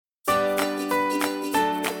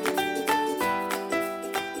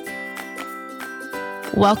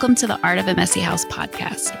Welcome to the Art of a Messy House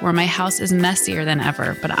podcast, where my house is messier than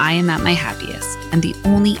ever, but I am at my happiest. And the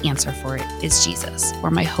only answer for it is Jesus,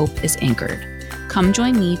 where my hope is anchored. Come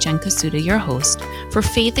join me, Jen Kasuda, your host, for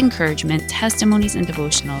faith encouragement, testimonies, and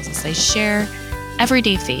devotionals as I share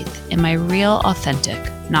everyday faith in my real,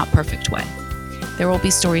 authentic, not perfect way. There will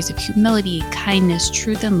be stories of humility, kindness,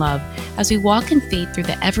 truth, and love as we walk in faith through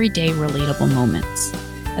the everyday relatable moments.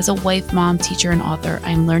 As a wife, mom, teacher, and author,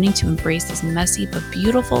 I am learning to embrace this messy but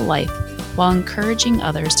beautiful life while encouraging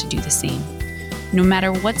others to do the same. No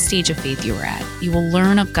matter what stage of faith you are at, you will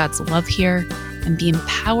learn of God's love here and be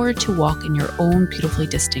empowered to walk in your own beautifully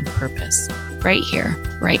distinct purpose, right here,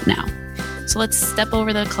 right now. So let's step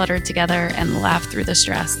over the clutter together and laugh through the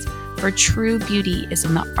stress, for true beauty is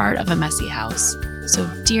in the art of a messy house. So,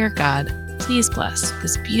 dear God, please bless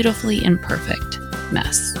this beautifully imperfect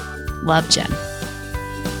mess. Love, Jen.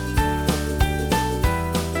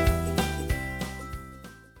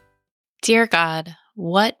 Dear God,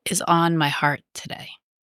 what is on my heart today?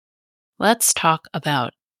 Let's talk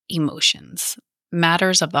about emotions,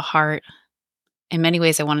 matters of the heart. In many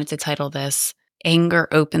ways, I wanted to title this, Anger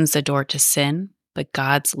Opens the Door to Sin, but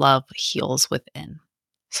God's Love Heals Within.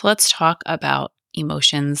 So let's talk about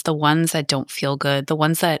emotions, the ones that don't feel good, the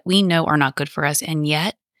ones that we know are not good for us, and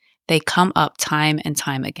yet they come up time and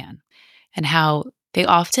time again, and how they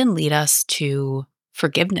often lead us to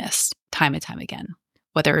forgiveness time and time again,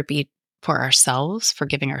 whether it be for ourselves,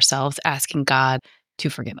 forgiving ourselves, asking God to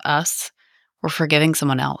forgive us, or forgiving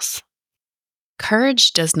someone else.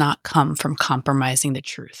 Courage does not come from compromising the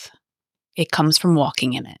truth. It comes from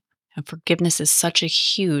walking in it. And forgiveness is such a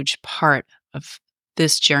huge part of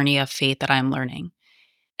this journey of faith that I'm learning.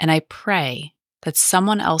 And I pray that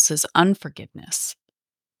someone else's unforgiveness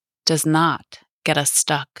does not get us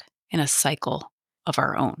stuck in a cycle of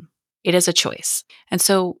our own. It is a choice. And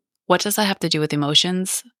so what does that have to do with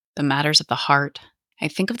emotions? The matters of the heart? I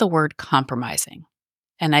think of the word compromising.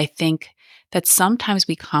 And I think that sometimes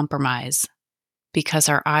we compromise because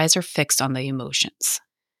our eyes are fixed on the emotions,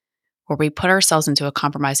 or we put ourselves into a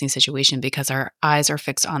compromising situation because our eyes are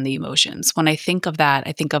fixed on the emotions. When I think of that,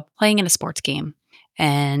 I think of playing in a sports game.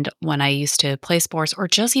 And when I used to play sports, or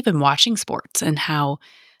just even watching sports, and how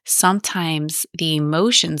sometimes the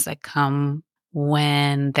emotions that come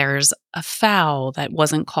when there's a foul that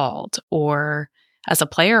wasn't called, or as a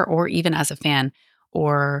player, or even as a fan,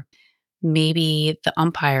 or maybe the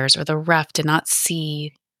umpires or the ref did not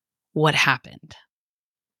see what happened.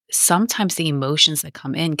 Sometimes the emotions that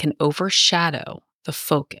come in can overshadow the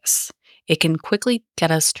focus. It can quickly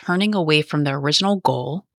get us turning away from the original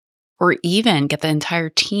goal, or even get the entire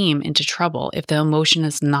team into trouble if the emotion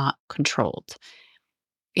is not controlled.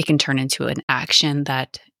 It can turn into an action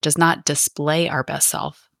that does not display our best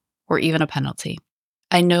self, or even a penalty.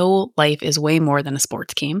 I know life is way more than a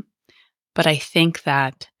sports game, but I think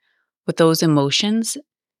that with those emotions,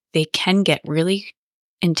 they can get really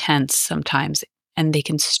intense sometimes, and they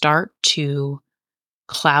can start to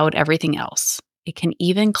cloud everything else. It can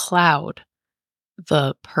even cloud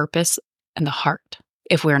the purpose and the heart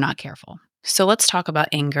if we're not careful. So let's talk about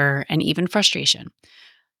anger and even frustration.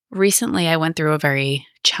 Recently, I went through a very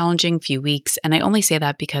challenging few weeks, and I only say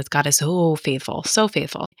that because God is so faithful, so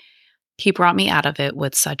faithful. He brought me out of it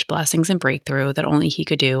with such blessings and breakthrough that only He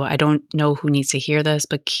could do. I don't know who needs to hear this,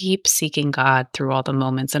 but keep seeking God through all the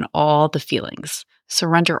moments and all the feelings.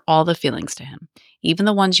 Surrender all the feelings to Him, even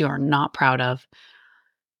the ones you are not proud of.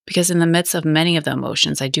 Because in the midst of many of the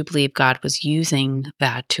emotions, I do believe God was using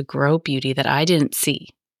that to grow beauty that I didn't see.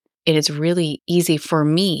 It is really easy for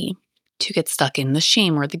me to get stuck in the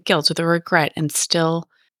shame or the guilt or the regret, and still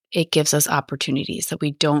it gives us opportunities that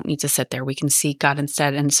we don't need to sit there. We can seek God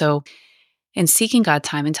instead. And so in seeking God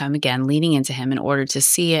time and time again, leaning into Him in order to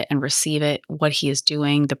see it and receive it, what He is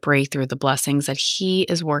doing, the breakthrough, the blessings that He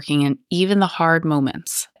is working in, even the hard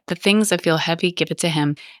moments, the things that feel heavy, give it to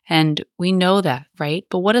Him. And we know that, right?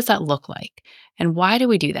 But what does that look like? And why do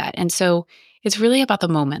we do that? And so it's really about the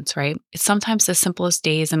moments, right? It's sometimes the simplest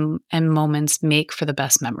days and moments make for the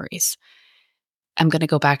best memories. I'm going to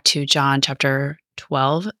go back to John chapter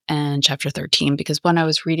 12 and chapter 13, because when I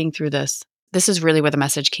was reading through this is really where the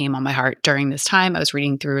message came on my heart during this time. I was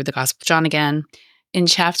reading through the Gospel of John again. In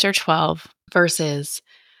chapter 12, verses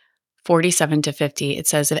 47 to 50, it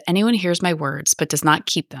says, "If anyone hears my words but does not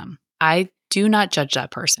keep them, I do not judge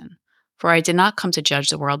that person. For I did not come to judge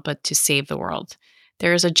the world, but to save the world.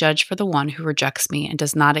 There is a judge for the one who rejects me and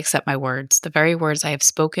does not accept my words. The very words I have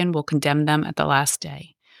spoken will condemn them at the last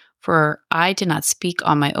day. For I did not speak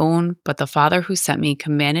on my own, but the Father who sent me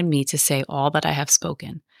commanded me to say all that I have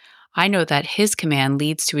spoken. I know that His command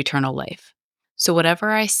leads to eternal life. So whatever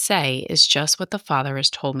I say is just what the Father has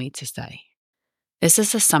told me to say. This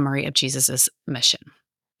is a summary of Jesus' mission.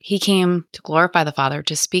 He came to glorify the Father,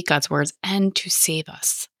 to speak God's words, and to save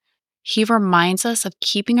us. He reminds us of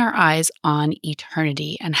keeping our eyes on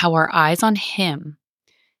eternity and how our eyes on Him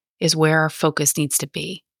is where our focus needs to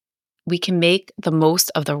be. We can make the most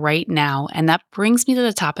of the right now, and that brings me to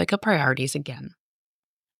the topic of priorities again,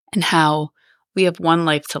 and how we have one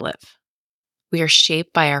life to live. We are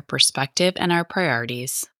shaped by our perspective and our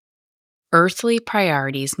priorities. Earthly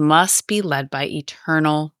priorities must be led by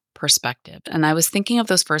eternal perspective. And I was thinking of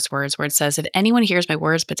those first words where it says, if anyone hears my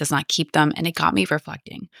words but does not keep them, and it got me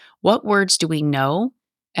reflecting. What words do we know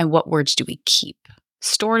and what words do we keep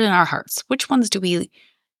stored in our hearts? Which ones do we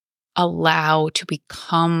allow to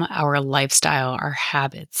become our lifestyle, our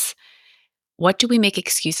habits? What do we make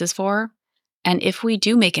excuses for? And if we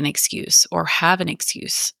do make an excuse or have an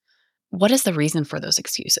excuse, what is the reason for those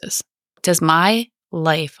excuses? Does my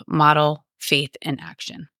life model faith in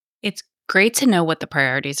action? It's great to know what the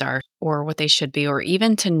priorities are or what they should be, or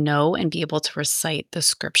even to know and be able to recite the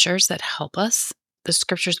scriptures that help us, the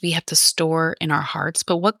scriptures we have to store in our hearts.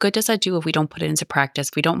 But what good does that do if we don't put it into practice,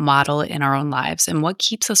 if we don't model it in our own lives? And what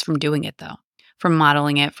keeps us from doing it, though? From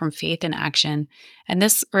modeling it, from faith in action? And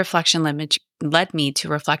this reflection led me to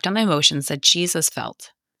reflect on the emotions that Jesus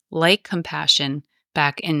felt, like compassion,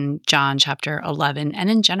 back in John chapter 11 and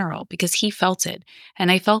in general, because he felt it. And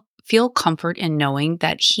I feel comfort in knowing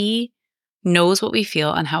that he knows what we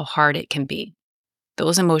feel and how hard it can be.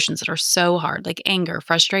 Those emotions that are so hard, like anger,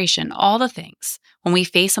 frustration, all the things. When we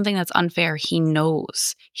face something that's unfair, he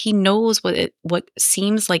knows. He knows what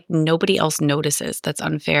seems like nobody else notices that's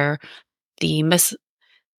unfair, the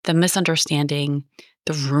misunderstanding,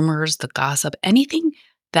 the rumors, the gossip, anything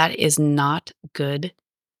that is not good.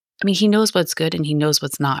 I mean, he knows what's good and he knows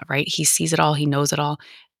what's not, right? He sees it all, he knows it all.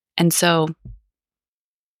 And so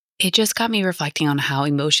it just got me reflecting on how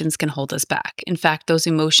emotions can hold us back. In fact, those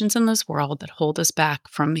emotions in this world that hold us back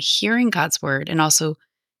from hearing God's word and also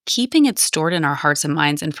keeping it stored in our hearts and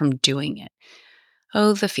minds and from doing it.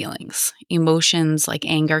 Oh, the feelings. Emotions like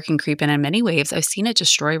anger can creep in many ways. I've seen it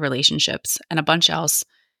destroy relationships and a bunch else.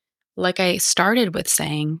 Like I started with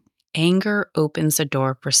saying, anger opens the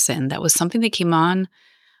door for sin. That was something that came on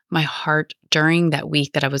my heart during that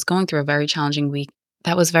week that I was going through, a very challenging week.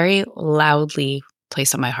 That was very loudly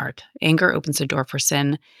placed on my heart. Anger opens the door for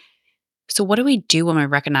sin. So what do we do when we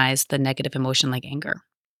recognize the negative emotion like anger?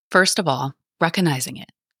 First of all, recognizing it.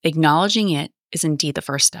 Acknowledging it is indeed the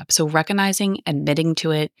first step. So recognizing, admitting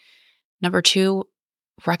to it. Number two,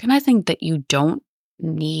 recognizing that you don't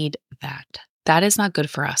need that. That is not good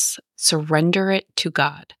for us. Surrender it to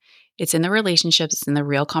God. It's in the relationships, it's in the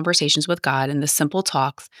real conversations with God and the simple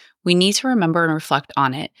talks. We need to remember and reflect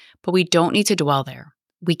on it, but we don't need to dwell there.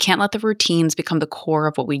 We can't let the routines become the core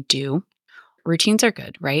of what we do. Routines are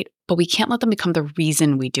good, right? But we can't let them become the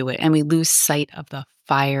reason we do it and we lose sight of the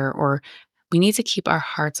fire, or we need to keep our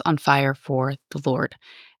hearts on fire for the Lord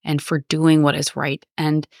and for doing what is right.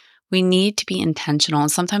 And we need to be intentional.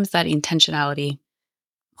 And sometimes that intentionality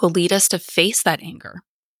will lead us to face that anger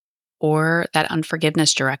or that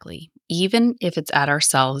unforgiveness directly. Even if it's at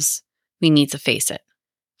ourselves, we need to face it.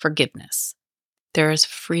 Forgiveness. There is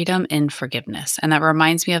freedom in forgiveness. And that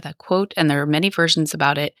reminds me of that quote, and there are many versions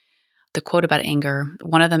about it. The quote about anger,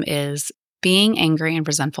 one of them is, being angry and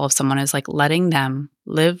resentful of someone is like letting them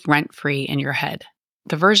live rent-free in your head.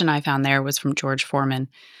 The version I found there was from George Foreman.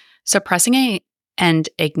 Suppressing it and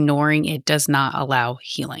ignoring it does not allow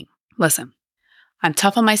healing. Listen, I'm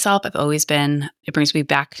tough on myself. I've always been. It brings me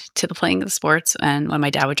back to the playing of the sports. And when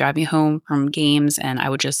my dad would drive me home from games and I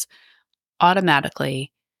would just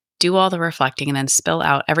automatically do all the reflecting and then spill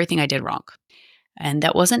out everything I did wrong. And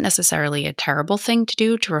that wasn't necessarily a terrible thing to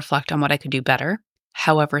do, to reflect on what I could do better.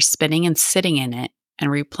 However, spinning and sitting in it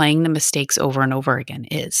and replaying the mistakes over and over again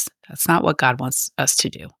is. That's not what God wants us to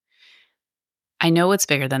do. I know it's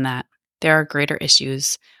bigger than that. There are greater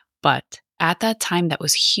issues, but at that time, that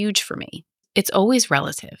was huge for me. It's always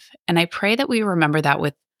relative. And I pray that we remember that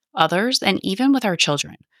with others and even with our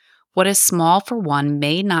children. What is small for one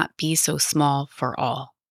may not be so small for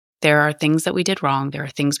all. There are things that we did wrong. There are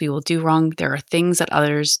things we will do wrong. There are things that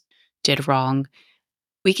others did wrong.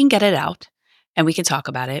 We can get it out and we can talk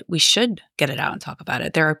about it. We should get it out and talk about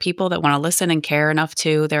it. There are people that want to listen and care enough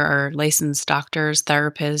to. There are licensed doctors,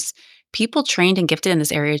 therapists, people trained and gifted in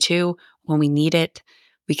this area too. When we need it,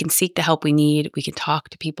 we can seek the help we need. We can talk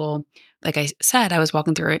to people. Like I said, I was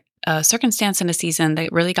walking through a circumstance in a season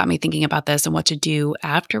that really got me thinking about this and what to do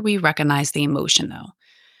after we recognize the emotion, though.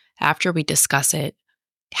 After we discuss it,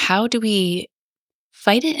 how do we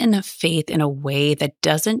fight it in a faith in a way that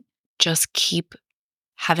doesn't just keep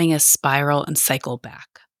having us spiral and cycle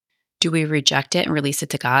back? Do we reject it and release it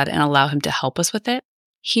to God and allow Him to help us with it?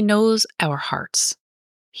 He knows our hearts.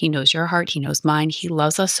 He knows your heart. He knows mine. He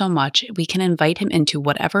loves us so much. We can invite Him into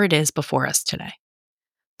whatever it is before us today.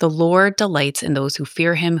 The Lord delights in those who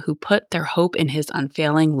fear Him, who put their hope in His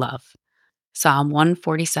unfailing love. Psalm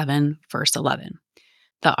 147, verse 11.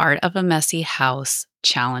 The Art of a Messy House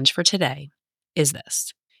challenge for today is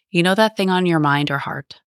this. You know that thing on your mind or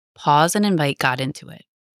heart? Pause and invite God into it.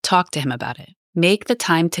 Talk to Him about it. Make the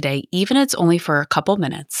time today, even if it's only for a couple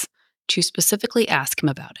minutes, to specifically ask Him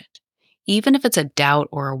about it. Even if it's a doubt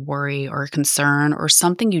or a worry or a concern or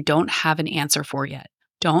something you don't have an answer for yet,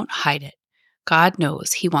 don't hide it. God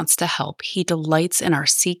knows He wants to help. He delights in our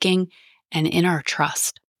seeking and in our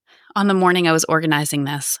trust. On the morning I was organizing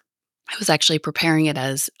this, I was actually preparing it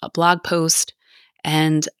as a blog post,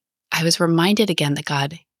 and I was reminded again that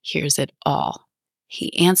God hears it all.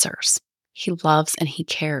 He answers. He loves and He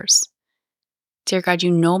cares. Dear God,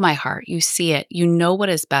 you know my heart. You see it. You know what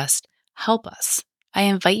is best. Help us. I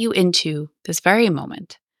invite you into this very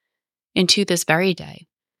moment, into this very day.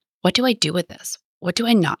 What do I do with this? What do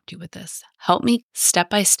I not do with this? Help me step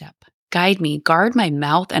by step. Guide me. Guard my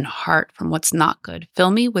mouth and heart from what's not good.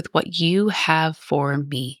 Fill me with what you have for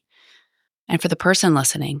me. And for the person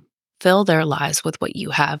listening, fill their lives with what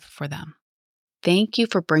you have for them. Thank you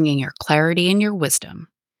for bringing your clarity and your wisdom.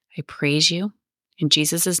 I praise you. In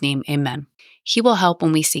Jesus' name, amen. He will help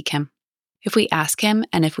when we seek Him. If we ask Him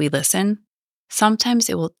and if we listen, sometimes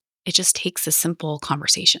it just takes the simple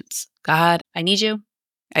conversations. God, I need you.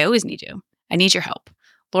 I always need you. I need your help.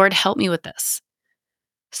 Lord, help me with this.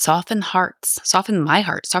 Soften hearts, soften my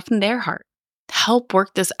heart, soften their heart. Help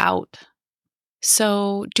work this out.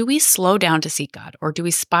 So, do we slow down to seek God, or do we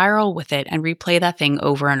spiral with it and replay that thing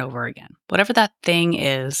over and over again? Whatever that thing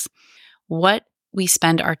is, what we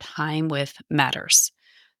spend our time with matters.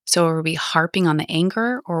 So, are we harping on the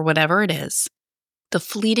anger or whatever it is, the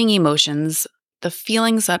fleeting emotions, the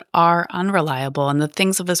feelings that are unreliable and the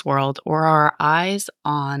things of this world, or are our eyes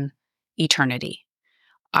on eternity?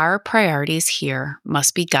 Our priorities here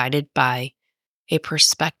must be guided by a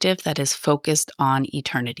perspective that is focused on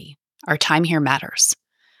eternity. Our time here matters.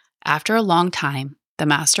 After a long time, the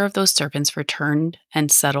master of those servants returned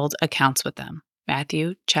and settled accounts with them.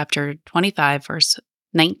 Matthew chapter 25, verse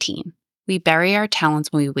 19. We bury our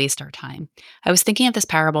talents when we waste our time. I was thinking of this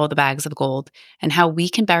parable of the bags of gold and how we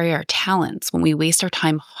can bury our talents when we waste our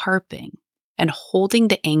time harping and holding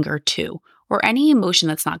the anger too, or any emotion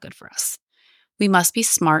that's not good for us. We must be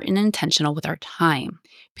smart and intentional with our time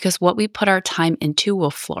because what we put our time into will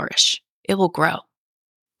flourish. It will grow.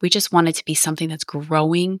 We just want it to be something that's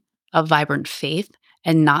growing a vibrant faith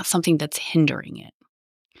and not something that's hindering it.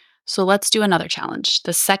 So let's do another challenge.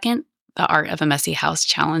 The Art of a Messy House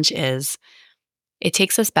challenge is, it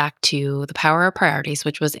takes us back to the power of priorities,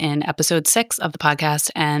 which was in episode 6 of the podcast.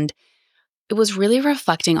 And it was really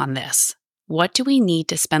reflecting on this. What do we need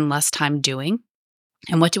to spend less time doing?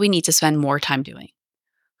 And what do we need to spend more time doing?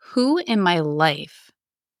 Who in my life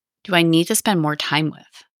do I need to spend more time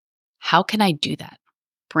with? How can I do that?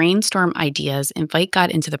 Brainstorm ideas, invite God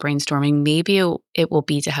into the brainstorming. Maybe it will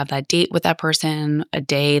be to have that date with that person, a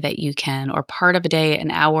day that you can, or part of a day,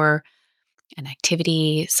 an hour, an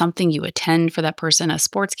activity, something you attend for that person, a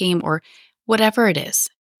sports game, or whatever it is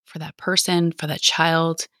for that person, for that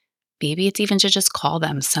child. Maybe it's even to just call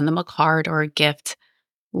them, send them a card or a gift.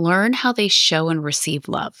 Learn how they show and receive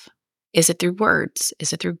love. Is it through words?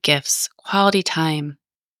 Is it through gifts, quality time,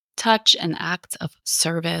 touch, and acts of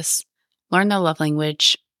service? Learn their love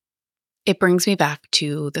language. It brings me back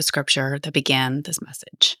to the scripture that began this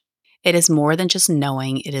message. It is more than just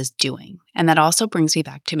knowing, it is doing. And that also brings me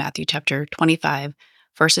back to Matthew chapter 25,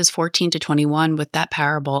 verses 14 to 21 with that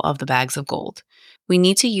parable of the bags of gold. We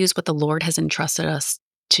need to use what the Lord has entrusted us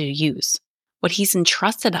to use, what He's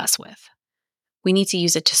entrusted us with. We need to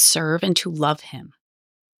use it to serve and to love Him.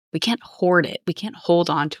 We can't hoard it. We can't hold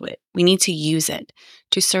on to it. We need to use it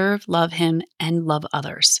to serve, love Him, and love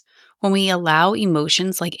others. When we allow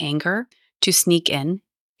emotions like anger to sneak in,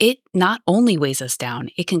 it not only weighs us down,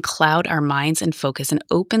 it can cloud our minds and focus and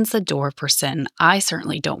opens the door for sin. I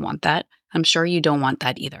certainly don't want that. I'm sure you don't want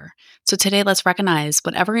that either. So today, let's recognize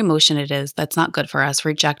whatever emotion it is that's not good for us,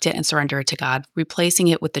 reject it and surrender it to God, replacing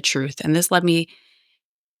it with the truth. And this led me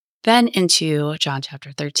then into John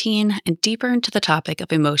chapter 13 and deeper into the topic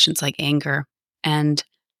of emotions like anger. And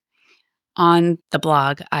on the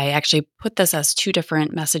blog, I actually put this as 2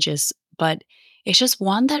 different messages, but it's just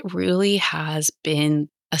one that really has been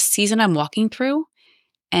a season I'm walking through.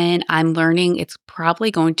 And I'm learning it's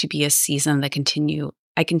probably going to be a season that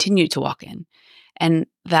I continue to walk in. and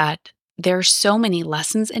that there's so many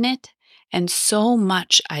lessons in it and so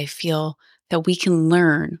much I feel that we can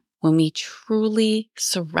learn when we truly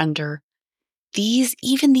surrender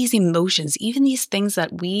even these emotions, even these things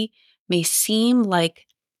that we may seem like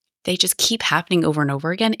they just keep happening over and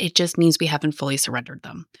over again. It just means we haven't fully surrendered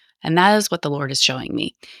them. And that is what the Lord is showing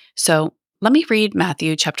me. So let me read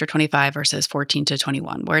Matthew chapter 25, verses 14 to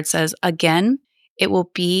 21, where it says, "Again, it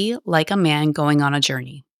will be like a man going on a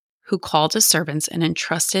journey, who called his servants and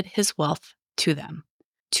entrusted his wealth to them.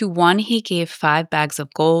 To one he gave 5 bags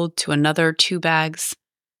of gold, to another 2 bags,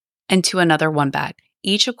 and to another 1 bag,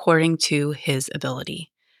 each according to his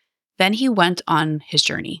ability. Then he went on his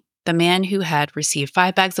journey. The man who had received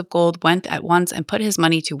 5 bags of gold went at once and put his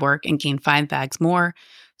money to work and gained 5 bags more.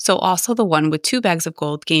 So also the one with 2 bags of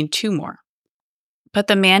gold gained 2 more. But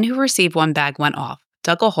the man who received 1 bag went off,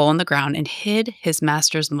 dug a hole in the ground, and hid his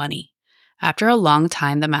master's money. After a long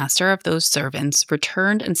time, the master of those servants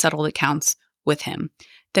returned and settled accounts with him.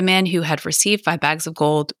 The man who had received 5 bags of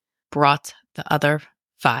gold brought the other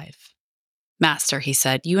 5. 'Master,' he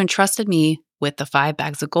said, 'you entrusted me with the 5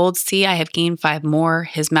 bags of gold. See, I have gained 5 more.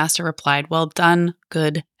 His master replied, 'Well done,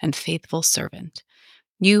 good and faithful servant.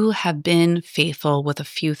 You have been faithful with a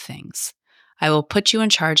few things. I will put you in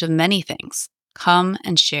charge of many things. Come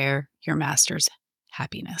and share your master's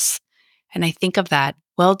happiness.'" And I think of that,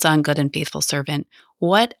 well done, good and faithful servant.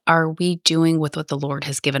 What are we doing with what the Lord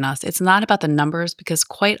has given us? It's not about the numbers, because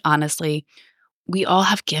quite honestly, we all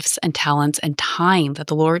have gifts and talents and time that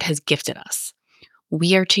the Lord has gifted us.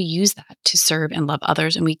 We are to use that to serve and love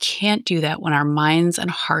others. And we can't do that when our minds and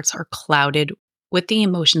hearts are clouded with the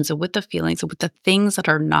emotions and with the feelings and with the things that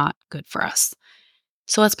are not good for us.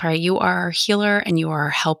 So let's pray. You are our healer and you are our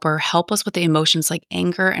helper. Help us with the emotions like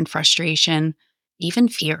anger and frustration, even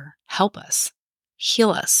fear. Help us. Heal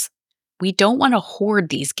us. We don't want to hoard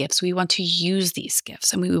these gifts. We want to use these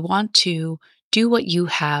gifts, and we want to do what you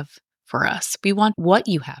have for us. We want what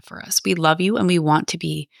you have for us. We love you and we want to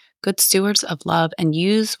be good stewards of love and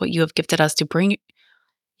use what you have gifted us to bring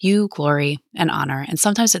you glory and honor. And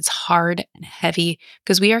sometimes it's hard and heavy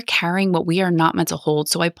because we are carrying what we are not meant to hold.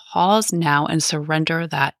 So I pause now and surrender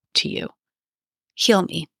that to you. Heal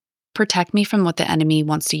me. Protect me from what the enemy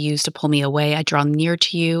wants to use to pull me away. I draw near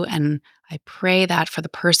to you, and I pray that for the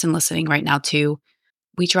person listening right now too.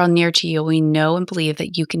 We draw near to you. We know and believe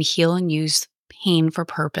that you can heal and use pain for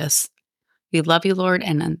purpose. We love you, Lord,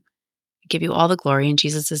 and give you all the glory in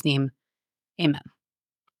Jesus' name. Amen.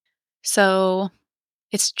 So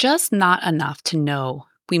it's just not enough to know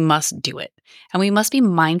we must do it. And we must be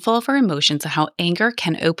mindful of our emotions and how anger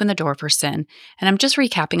can open the door for sin. And I'm just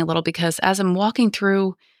recapping a little because as I'm walking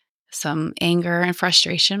through some anger and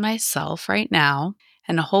frustration myself right now,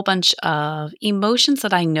 and a whole bunch of emotions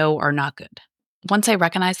that I know are not good. Once I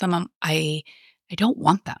recognize them, I don't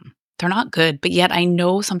want them. They're not good, but yet I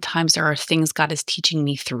know sometimes there are things God is teaching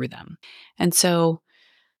me through them. And so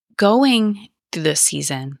going through this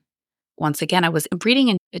season, once again, I was reading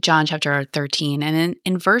in John chapter 13, and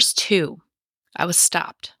in verse 2, I was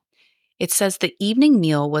stopped. It says the evening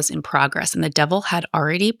meal was in progress, and the devil had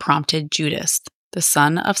already prompted Judas, the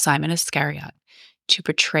son of Simon Iscariot, to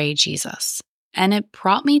betray Jesus. And it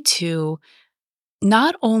brought me to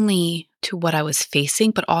not only to what I was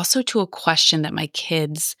facing, but also to a question that my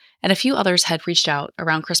kids and a few others had reached out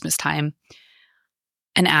around Christmas time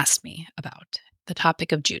and asked me about the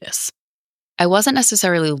topic of Judas. I wasn't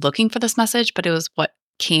necessarily looking for this message, but it was what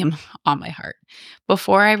came on my heart.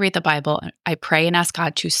 Before I read the Bible, I pray and ask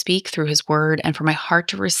God to speak through his word and for my heart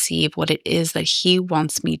to receive what it is that he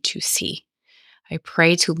wants me to see. I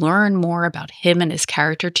pray to learn more about him and his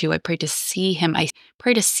character too. I pray to see him. I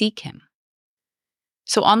pray to seek him.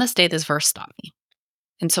 So on this day, this verse stopped me.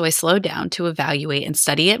 And so I slowed down to evaluate and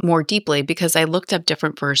study it more deeply because I looked up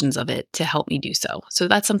different versions of it to help me do so. So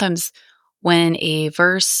that's sometimes when a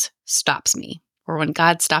verse stops me, or when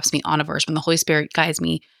God stops me on a verse, when the Holy Spirit guides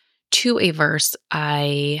me to a verse,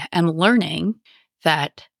 I am learning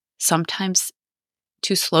that sometimes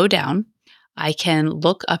to slow down, I can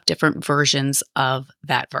look up different versions of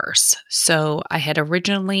that verse. So I had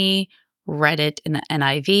originally read it in the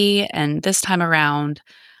NIV, and this time around,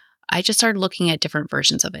 I just started looking at different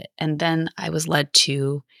versions of it. And then I was led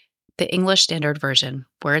to the English Standard Version,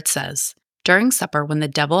 where it says, "During supper, when the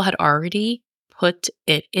devil had already put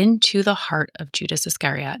it into the heart of Judas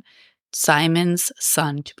Iscariot, Simon's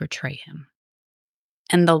son, to betray him."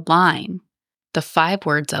 And the line, the 5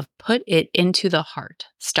 words of "put it into the heart,"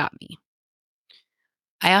 stopped me.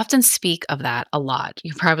 I often speak of that a lot.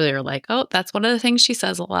 You probably are like, oh, that's one of the things she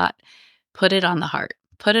says a lot. Put it on the heart.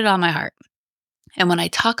 Put it on my heart. And when I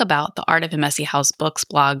talk about the Art of a Messy House books,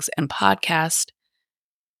 blogs, and podcast,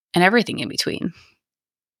 and everything in between.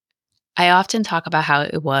 I often talk about how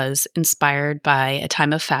it was inspired by a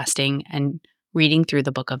time of fasting and reading through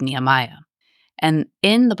the book of Nehemiah. And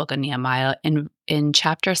in the book of Nehemiah, in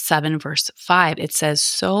chapter 7, verse 5, it says,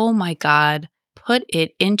 "So my God put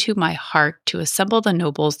it into my heart to assemble the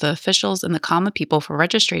nobles, the officials, and the common people for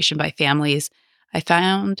registration by families. I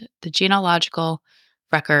found the genealogical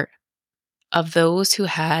record of those who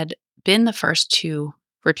had been the first to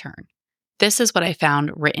return." This is what I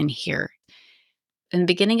found written here. In the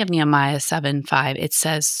beginning of Nehemiah 7:5, it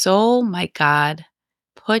says, "So my God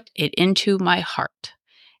put it into my heart."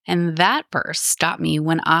 And that verse stopped me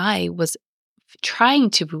when I was trying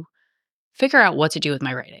to figure out what to do with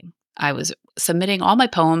my writing. I was submitting all my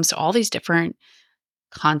poems to all these different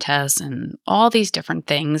contests and all these different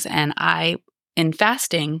things. And in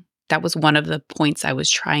fasting, that was one of the points I was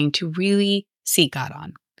trying to really seek God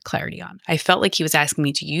on, clarity on. I felt like He was asking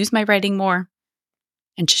me to use my writing more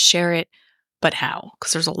and to share it, but how?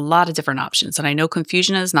 Because there's a lot of different options. And I know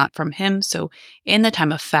confusion is not from Him. So in the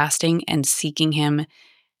time of fasting and seeking Him,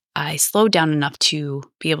 I slowed down enough to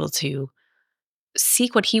be able to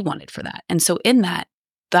seek what He wanted for that. And so in that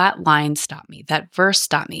line stopped me. That verse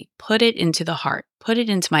stopped me. Put it into the heart. Put it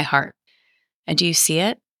into my heart. And do you see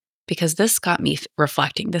it? Because this got me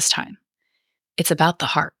reflecting this time. It's about the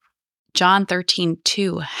heart. John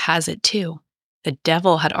 13:2 has it too. The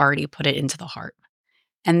devil had already put it into the heart.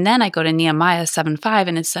 And then I go to Nehemiah 7:5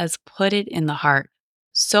 and it says, "Put it in the heart.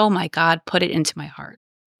 So my God, put it into my heart."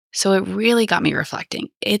 So it really got me reflecting.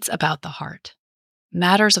 It's about the heart.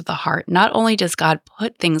 Matters of the heart. Not only does God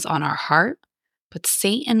put things on our heart, but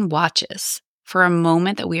Satan watches for a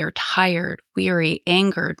moment that we are tired, weary,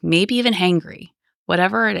 angered, maybe even hangry,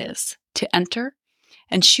 whatever it is, to enter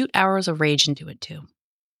and shoot arrows of rage into it too.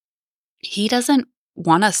 He doesn't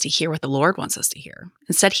want us to hear what the Lord wants us to hear.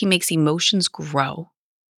 Instead, He makes emotions grow.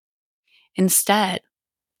 Instead,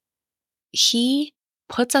 He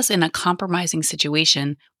puts us in a compromising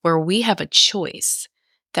situation where we have a choice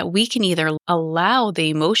that we can either allow the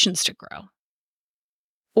emotions to grow,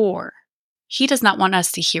 or He does not want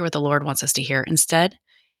us to hear what the Lord wants us to hear. Instead,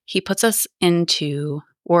 He puts us into,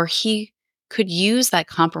 or He could use that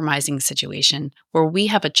compromising situation where we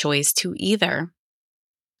have a choice to either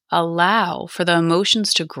allow for the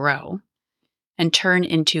emotions to grow and turn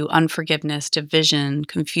into unforgiveness, division,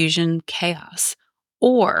 confusion, chaos,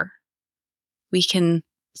 or we can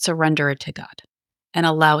surrender it to God and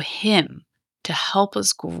allow Him to help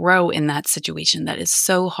us grow in that situation that is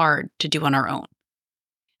so hard to do on our own.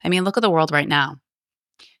 I mean, look at the world right now.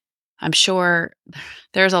 I'm sure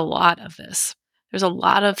there's a lot of this. There's a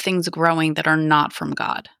lot of things growing that are not from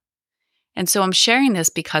God. And so I'm sharing this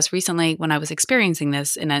because recently when I was experiencing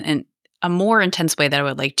this in a more intense way that I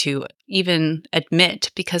would like to even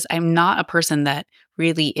admit, because I'm not a person that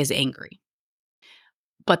really is angry.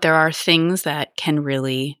 But there are things that can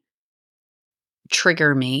really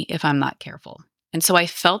trigger me if I'm not careful. And so I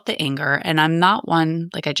felt the anger, and I'm not one,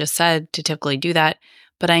 like I just said, to typically do that,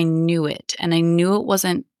 but I knew it. And I knew it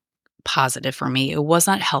wasn't positive for me. It was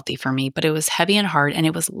not healthy for me, but it was heavy and hard and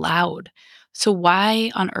it was loud. So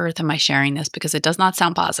why on earth am I sharing this? Because it does not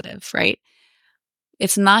sound positive, right?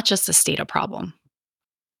 It's not just a state of problem.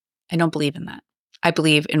 I don't believe in that. I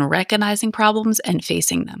believe in recognizing problems and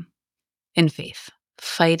facing them in faith,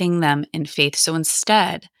 fighting them in faith. So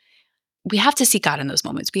instead, we have to seek God in those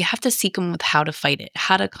moments. We have to seek Him with how to fight it,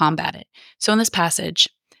 how to combat it. So in this passage,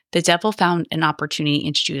 the devil found an opportunity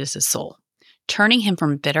into Judas's soul, turning him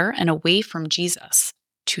from bitter and away from Jesus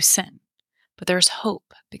to sin. But there's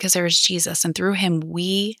hope because there is Jesus, and through Him,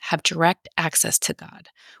 we have direct access to God.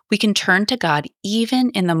 We can turn to God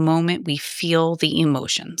even in the moment we feel the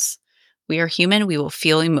emotions. We are human, we will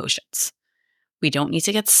feel emotions. We don't need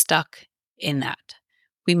to get stuck in that.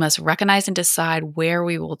 We must recognize and decide where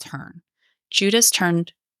we will turn. Judas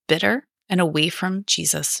turned bitter and away from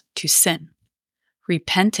Jesus to sin.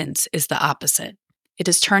 Repentance is the opposite. It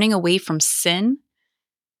is turning away from sin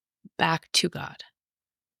back to God.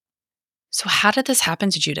 So how did this happen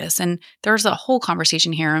to Judas? And there's a whole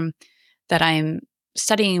conversation here that I'm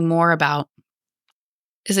studying more about,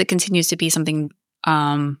 as it continues to be something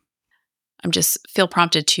I'm just feel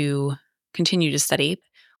prompted to continue to study.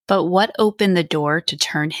 But what opened the door to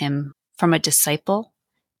turn him from a disciple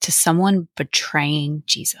to someone betraying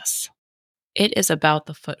Jesus? It is about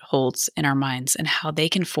the footholds in our minds and how they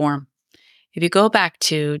can form. If you go back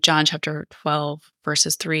to John chapter 12,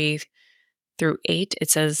 verses 3 through 8, it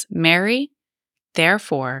says, "Mary,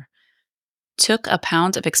 therefore, took a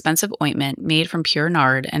pound of expensive ointment made from pure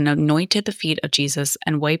nard and anointed the feet of Jesus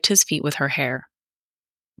and wiped His feet with her hair.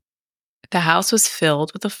 The house was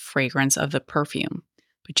filled with the fragrance of the perfume.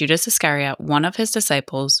 But Judas Iscariot, one of his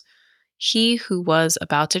disciples, he who was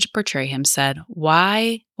about to betray him, said,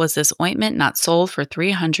 "Why was this ointment not sold for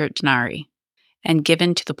 300 denarii and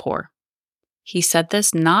given to the poor?" He said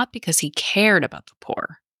this not because he cared about the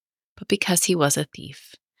poor, but because he was a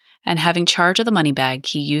thief. And having charge of the money bag,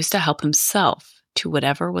 he used to help himself to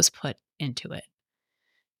whatever was put into it.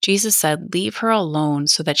 Jesus said, "Leave her alone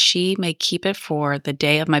so that she may keep it for the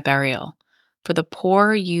day of my burial. For the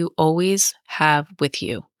poor you always have with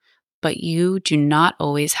you, but you do not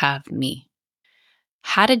always have me."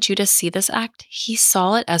 How did Judas see this act? He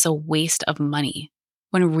saw it as a waste of money,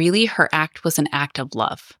 when really her act was an act of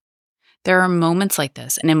love. There are moments like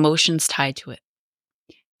this and emotions tied to it.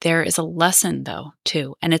 There is a lesson, though,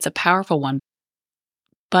 too, and it's a powerful one.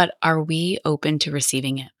 But are we open to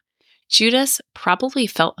receiving it? Judas probably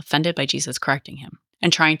felt offended by Jesus correcting him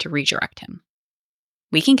and trying to redirect him.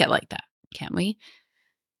 We can get like that, can't we?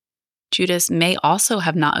 Judas may also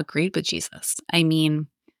have not agreed with Jesus. I mean,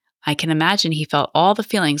 I can imagine he felt all the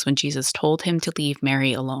feelings when Jesus told him to leave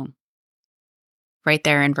Mary alone. Right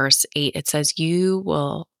there in verse 8, it says, "You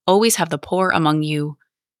will always have the poor among you,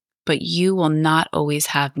 but you will not always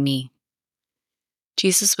have me."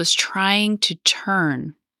 Jesus was trying to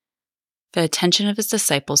turn the attention of his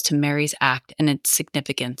disciples to Mary's act and its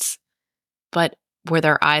significance. But were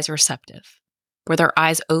their eyes receptive? Were their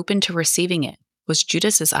eyes open to receiving it? Was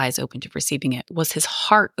Judas's eyes open to receiving it? Was his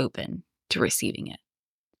heart open to receiving it?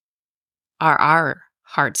 Are our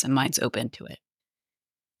hearts and minds open to it?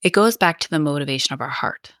 It goes back to the motivation of our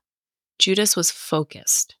heart. Judas was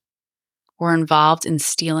focused or involved in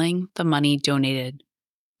stealing the money donated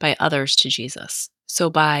by others to Jesus. So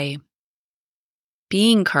by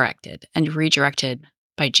being corrected and redirected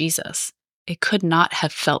by Jesus, it could not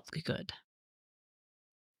have felt good.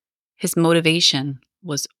 His motivation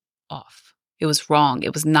was off. It was wrong.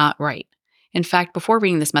 It was not right. In fact, before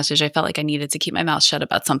reading this message, I felt like I needed to keep my mouth shut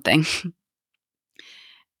about something.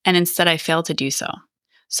 And instead, I failed to do so.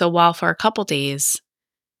 So while for a couple days,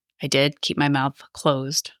 I did keep my mouth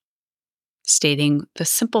closed, stating the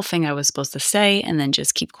simple thing I was supposed to say and then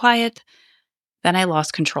just keep quiet, then I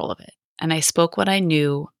lost control of it. And I spoke what I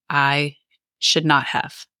knew I should not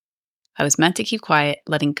have. I was meant to keep quiet,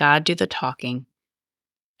 letting God do the talking.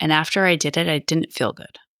 And after I did it, I didn't feel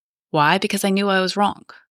good. Why? Because I knew I was wrong.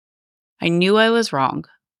 I knew I was wrong.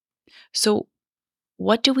 So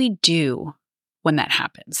what do we do when that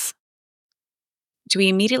happens? Do we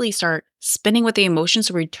immediately start spinning with the emotions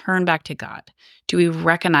or we turn back to God? Do we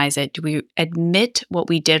recognize it? Do we admit what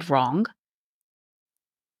we did wrong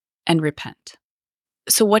and repent?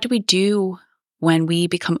 So what do we do when we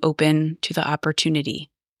become open to the opportunity?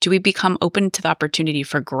 Do we become open to the opportunity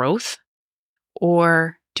for growth,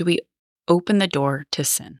 or do we open the door to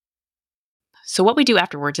sin? So what we do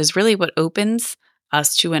afterwards is really what opens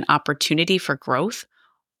us to an opportunity for growth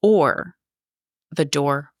or the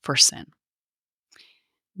door for sin.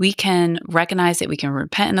 We can recognize it, we can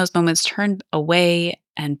repent in those moments, turn away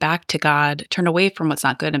and back to God, turn away from what's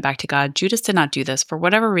not good and back to God. Judas did not do this. For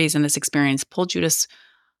whatever reason, this experience pulled Judas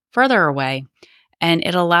further away, and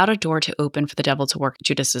it allowed a door to open for the devil to work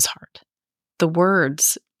Judas's heart. The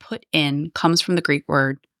words put in comes from the Greek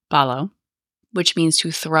word balo, which means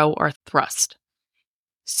to throw or thrust.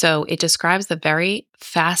 So it describes the very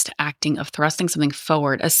fast acting of thrusting something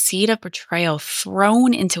forward, a seed of betrayal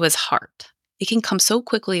thrown into his heart. It can come so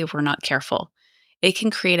quickly if we're not careful. It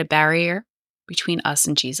can create a barrier between us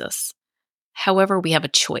and Jesus. However, we have a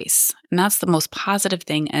choice, and that's the most positive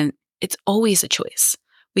thing, and it's always a choice.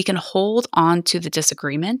 We can hold on to the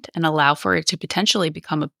disagreement and allow for it to potentially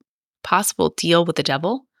become a possible deal with the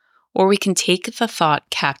devil, or we can take the thought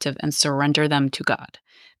captive and surrender them to God.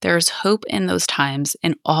 There is hope in those times.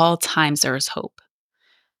 In all times, there is hope.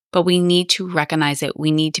 But we need to recognize it.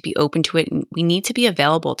 We need to be open to it. And we need to be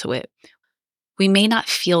available to it. We may not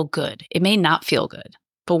feel good. It may not feel good.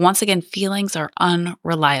 But once again, feelings are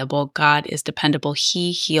unreliable. God is dependable.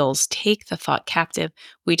 He heals. Take the thought captive.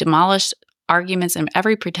 We demolish arguments and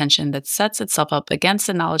every pretension that sets itself up against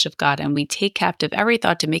the knowledge of God, and we take captive every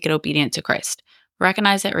thought to make it obedient to Christ.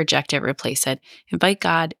 Recognize it, reject it, replace it. Invite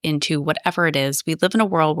God into whatever it is. We live in a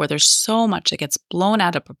world where there's so much that gets blown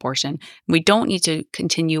out of proportion. We don't need to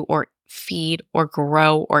continue or feed or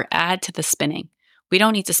grow or add to the spinning. We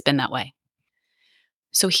don't need to spin that way.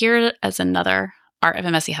 So here is another Art of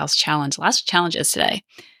a Messy House challenge. Last challenge is today,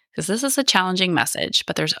 because this is a challenging message,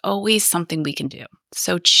 but there's always something we can do.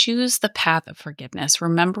 So choose the path of forgiveness,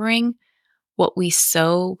 remembering what we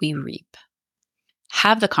sow, we reap.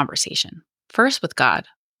 Have the conversation. First with God.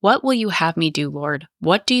 What will you have me do, Lord?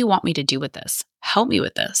 What do you want me to do with this? Help me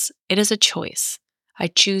with this. It is a choice. I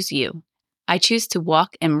choose you. I choose to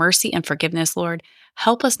walk in mercy and forgiveness, Lord.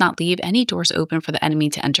 Help us not leave any doors open for the enemy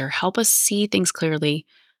to enter. Help us see things clearly.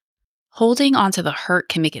 Holding on to the hurt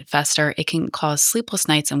can make it fester. It can cause sleepless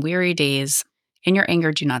nights and weary days. In your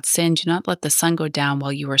anger, do not sin. Do not let the sun go down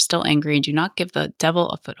while you are still angry, and do not give the devil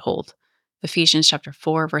a foothold. Ephesians chapter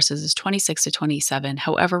 4, verses 26 to 27.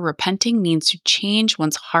 However, repenting means to change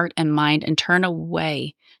one's heart and mind and turn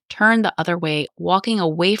the other way, walking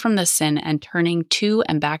away from the sin and turning to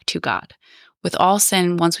and back to God. With all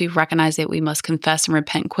sin, once we recognize it, we must confess and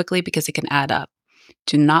repent quickly because it can add up.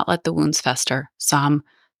 Do not let the wounds fester. Psalm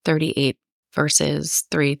 38, verses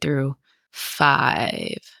 3 through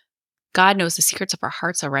 5. God knows the secrets of our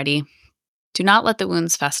hearts already. Do not let the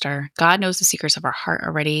wounds fester. God knows the secrets of our heart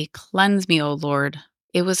already. Cleanse me, O Lord.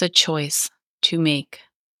 It was a choice to make.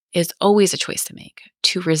 It is always a choice to make,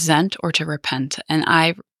 to resent or to repent. And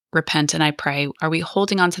I repent and I pray, are we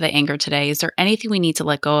holding on to the anger today? Is there anything we need to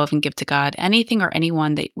let go of and give to God? Anything or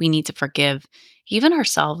anyone that we need to forgive? Even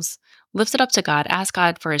ourselves. Lift it up to God. Ask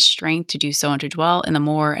God for his strength to do so and to dwell in the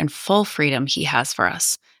more and full freedom he has for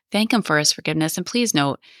us. Thank him for his forgiveness. And please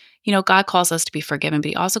note, God calls us to be forgiven, but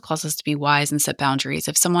he also calls us to be wise and set boundaries.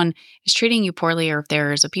 If someone is treating you poorly or if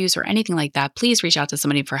there is abuse or anything like that, please reach out to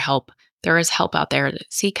somebody for help. There is help out there.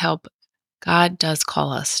 Seek help. God does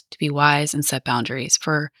call us to be wise and set boundaries.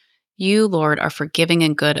 For you, Lord, are forgiving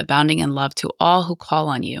and good, abounding in love to all who call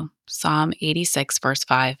on you. Psalm 86, verse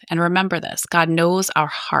 5. And remember this, God knows our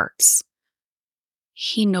hearts.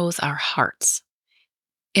 He knows our hearts.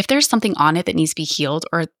 If there's something on it that needs to be healed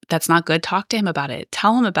or that's not good, talk to him about it.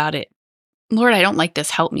 Tell him about it. Lord, I don't like this.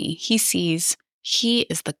 Help me. He sees. He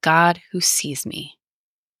is the God who sees me.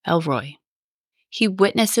 El Roi. He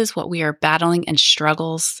witnesses what we are battling and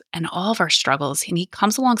struggles and all of our struggles, and he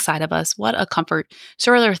comes alongside of us. What a comfort.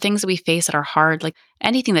 Sure, there are things that we face that are hard, like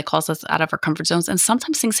anything that calls us out of our comfort zones, and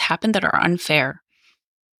sometimes things happen that are unfair.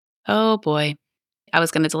 Oh boy. I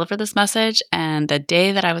was going to deliver this message, and the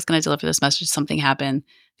day that I was going to deliver this message, something happened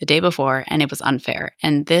the day before, and it was unfair.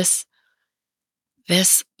 And this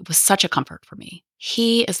was such a comfort for me.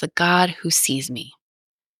 He is the God who sees me.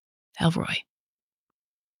 El Roi.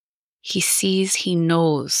 He sees, he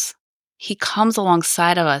knows. He comes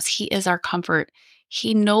alongside of us. He is our comfort.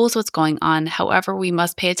 He knows what's going on. However, we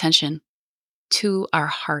must pay attention to our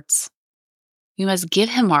hearts. We must give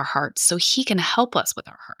him our hearts so he can help us with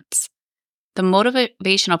our hearts. The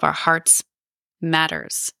motivation of our hearts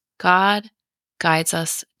matters. God guides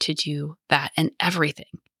us to do that and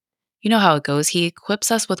everything. You know how it goes. He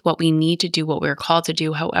equips us with what we need to do what we're called to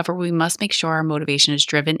do. However, we must make sure our motivation is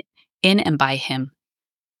driven in and by him.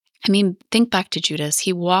 Think back to Judas.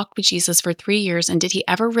 He walked with Jesus for 3 years, and did he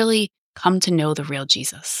ever really come to know the real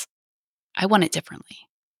Jesus? I want it differently.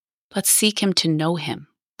 Let's seek him to know him.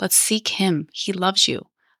 Let's seek him. He loves you.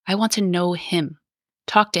 I want to know him.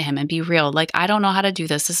 Talk to him and be real. Like, I don't know how to do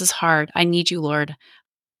this. This is hard. I need you, Lord.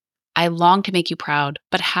 I long to make you proud.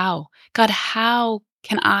 But how? God, how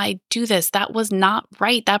can I do this? That was not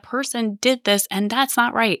right. That person did this, and that's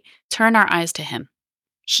not right. Turn our eyes to him.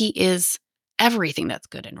 He is everything that's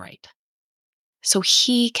good and right. So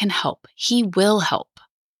he can help. He will help.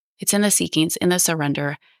 It's in the seeking. It's in the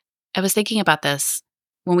surrender. I was thinking about this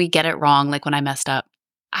when we get it wrong, like when I messed up.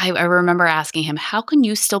 I remember asking him, how can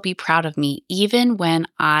you still be proud of me even when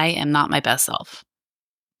I am not my best self?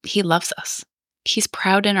 He loves us. He's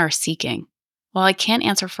proud in our seeking. While I can't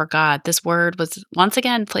answer for God, this word was once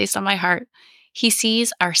again placed on my heart. He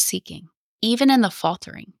sees our seeking, even in the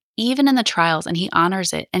faltering, even in the trials, and he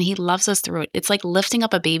honors it, and he loves us through it. It's like lifting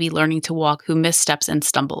up a baby learning to walk who missteps and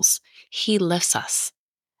stumbles. He lifts us,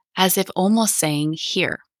 as if almost saying,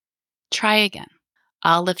 here, try again.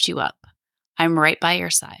 I'll lift you up. I'm right by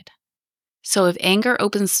your side. So if anger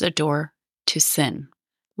opens the door to sin,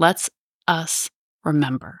 let's us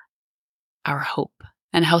remember our hope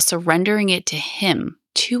and how surrendering it to him,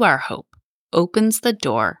 to our hope, opens the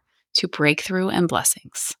door to breakthrough and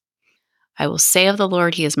blessings. I will say of the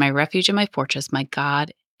Lord, he is my refuge and my fortress, my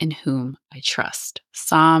God in whom I trust.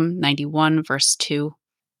 Psalm 91, verse 2.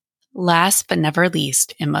 Last but never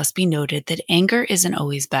least, it must be noted that anger isn't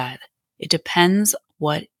always bad. It depends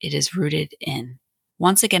what it is rooted in.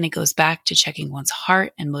 Once again, it goes back to checking one's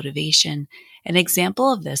heart and motivation. An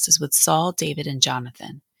example of this is with Saul, David, and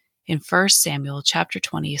Jonathan. In 1 Samuel chapter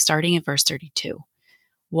 20, starting in verse 32.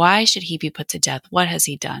 Why should he be put to death? What has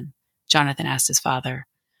he done? Jonathan asked his father.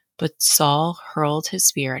 But Saul hurled his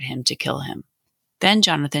spear at him to kill him. Then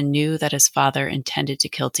Jonathan knew that his father intended to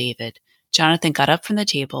kill David. Jonathan got up from the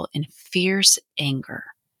table in fierce anger.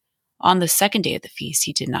 On the second day of the feast,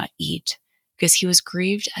 he did not eat, because he was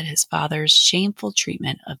grieved at his father's shameful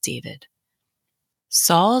treatment of David.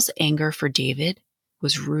 Saul's anger for David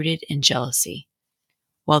was rooted in jealousy,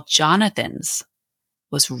 while Jonathan's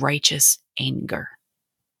was righteous anger.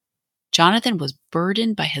 Jonathan was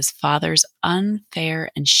burdened by his father's unfair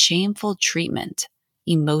and shameful treatment,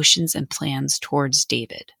 emotions, and plans towards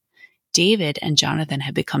David. David and Jonathan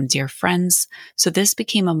had become dear friends, so this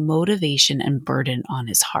became a motivation and burden on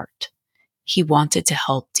his heart. He wanted to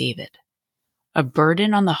help David. A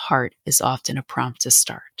burden on the heart is often a prompt to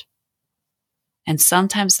start. And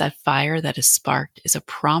sometimes that fire that is sparked is a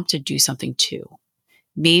prompt to do something too.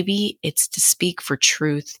 Maybe it's to speak for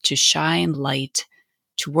truth, to shine light,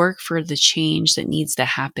 to work for the change that needs to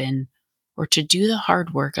happen, or to do the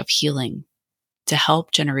hard work of healing to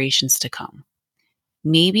help generations to come.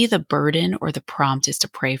 Maybe the burden or the prompt is to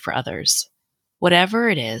pray for others. Whatever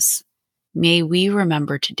it is, may we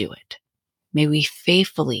remember to do it. May we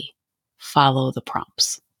faithfully follow the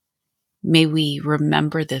prompts. May we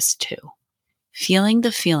remember this too. Feeling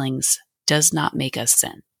the feelings does not make us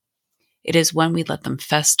sin. It is when we let them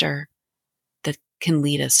fester that can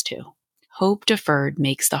lead us to. Hope deferred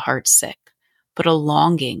makes the heart sick, but a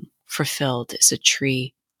longing fulfilled is a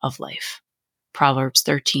tree of life. Proverbs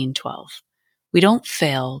 13:12. We don't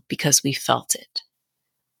fail because we felt it.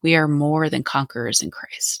 We are more than conquerors in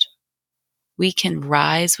Christ. We can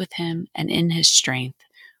rise with him, and in his strength,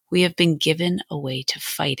 we have been given a way to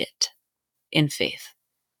fight it in faith.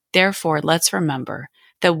 Therefore, let's remember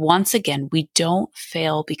that once again, we don't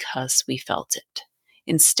fail because we felt it.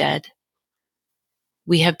 Instead,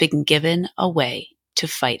 we have been given a way to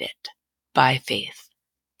fight it by faith.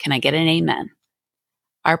 Can I get an amen?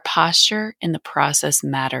 Our posture in the process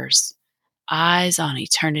matters. Eyes on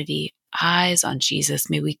eternity, eyes on Jesus.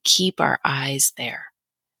 May we keep our eyes there.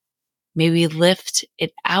 May we lift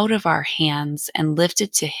it out of our hands and lift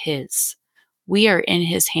it to his. We are in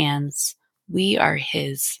his hands. We are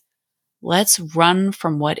his. Let's run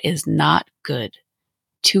from what is not good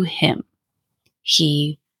to him,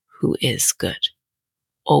 he who is good,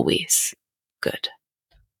 always good.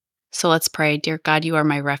 So let's pray. Dear God, you are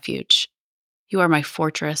my refuge. You are my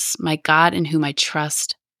fortress, my God in whom I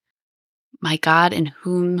trust, my God in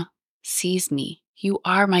whom sees me. You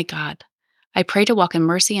are my God. I pray to walk in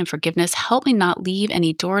mercy and forgiveness. Help me not leave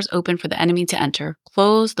any doors open for the enemy to enter.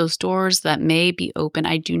 Close those doors that may be open.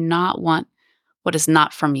 I do not want what is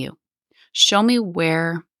not from you. Show me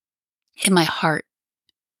where in my heart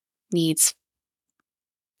needs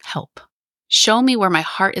help. Show me where my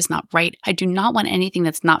heart is not right. I do not want anything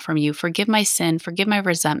that's not from you. Forgive my sin. Forgive my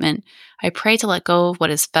resentment. I pray to let go of what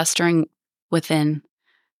is festering within.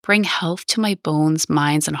 Bring health to my bones,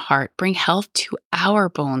 minds, and heart. Bring health to our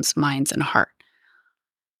bones, minds, and heart.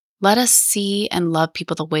 Let us see and love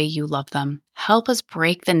people the way you love them. Help us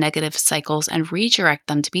break the negative cycles and redirect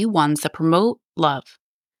them to be ones that promote love.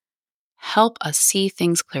 Help us see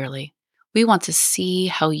things clearly. We want to see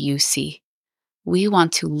how you see. We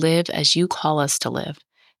want to live as you call us to live.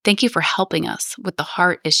 Thank you for helping us with the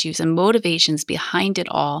heart issues and motivations behind it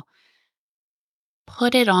all.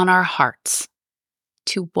 Put it on our hearts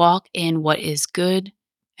to walk in what is good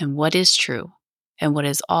and what is true and what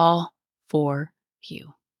is all for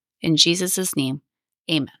you. In Jesus' name,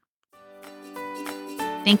 amen.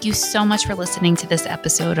 Thank you so much for listening to this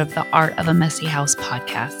episode of the Art of a Messy House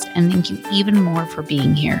podcast, and thank you even more for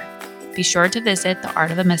being here. Be sure to visit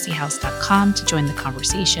theartofamessyhouse.com to join the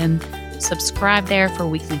conversation, subscribe there for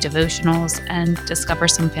weekly devotionals, and discover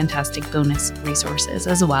some fantastic bonus resources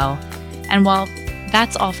as well. And while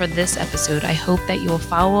that's all for this episode, I hope that you will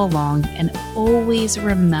follow along and always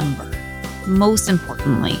remember, most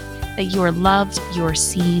importantly, that you are loved, you are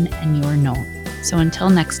seen, and you are known. So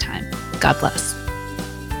until next time, God bless.